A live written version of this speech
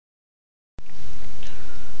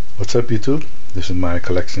What's up YouTube? This is my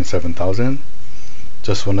collection 7000.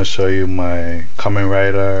 Just want to show you my Kamen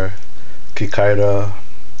Rider Kikaida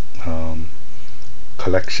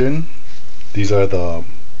collection. These are the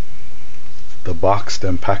boxed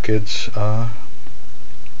and packaged Kamen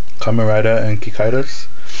Rider and Kikaidas.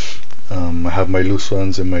 I have my loose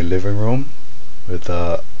ones in my living room with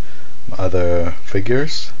other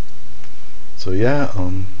figures. So yeah,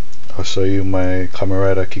 I'll show you my Kamen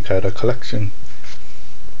Rider Kikaida collection.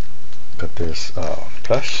 Got this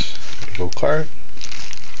plush little card,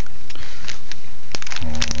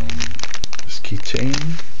 this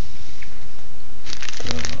keychain,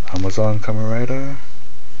 the Amazon Kamen Rider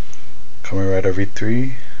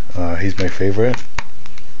V3. He's my favorite.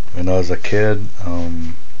 When I was a kid,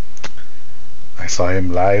 I saw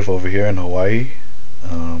him live over here in Hawaii.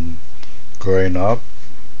 Growing up,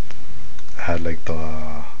 I had like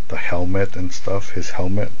the helmet and stuff, his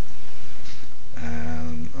helmet,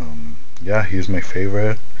 and yeah, he's my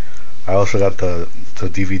favorite. I also got the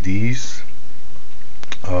DVDs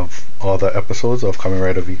of all the episodes of Kamen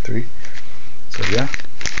Rider V3. So yeah,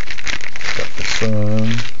 got this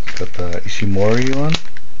one, got the Ishimori one.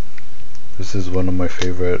 This is one of my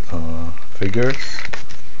favorite figures.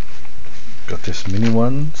 Got this mini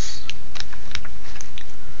ones.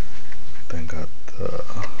 Then got the,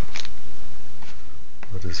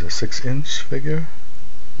 what is a 6-inch figure?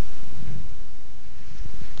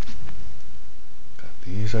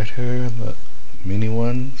 These right here, the mini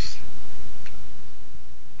ones.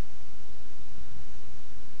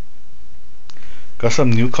 Got some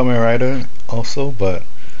new Kamen Rider also, but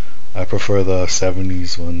I prefer the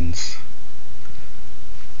 70s ones.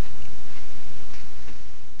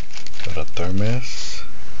 Got a thermos,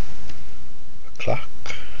 a clock,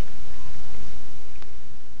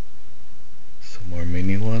 some more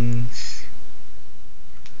mini ones.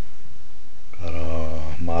 Got a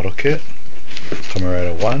model kit. Kamen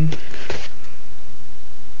Rider 1.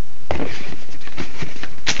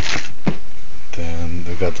 Then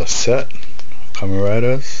we got the set of Kamen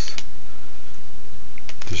Riders.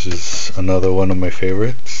 This is another one of my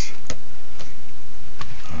favorites.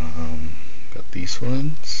 Got these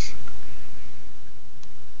ones.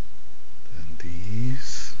 And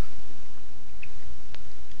these.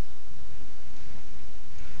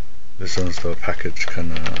 This one's the package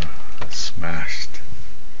kinda smashed.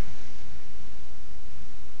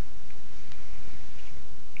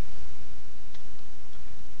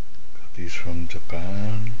 These from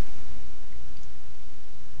Japan.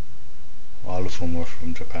 All of them were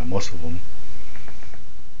from Japan, most of them.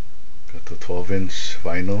 Got the 12-inch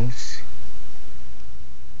vinyls.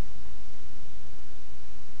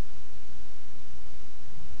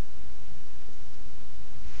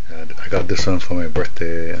 I got this one for my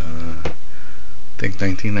birthday, I think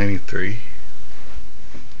 1993.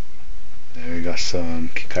 Then we got some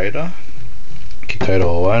Kikaida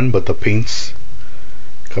 1, but the paints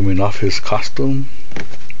coming off his costume,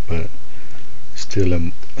 but still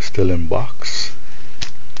in box.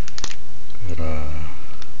 Got a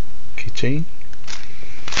keychain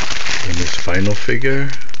and this final figure.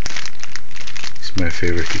 It's my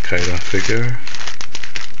favorite Kikaida figure.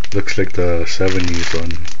 Looks like the 70s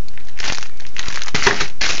one.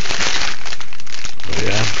 But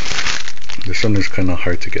yeah, this one is kind of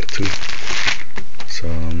hard to get to.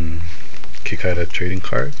 Some Kikaida trading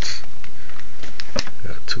cards.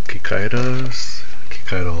 Got 2 Kikaidas,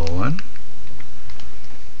 Kikaida 1.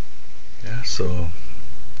 Yeah, so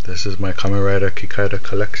this is my Kamen Rider Kikaida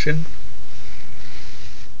collection.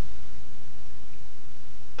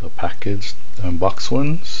 The packaged and box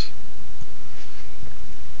ones.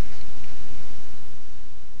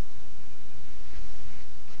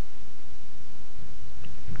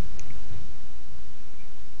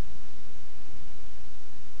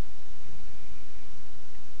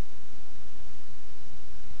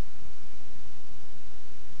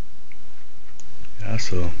 Yeah,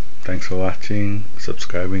 so thanks for watching,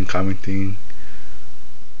 subscribing, commenting.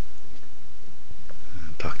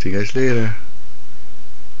 Talk to you guys later.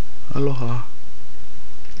 Aloha.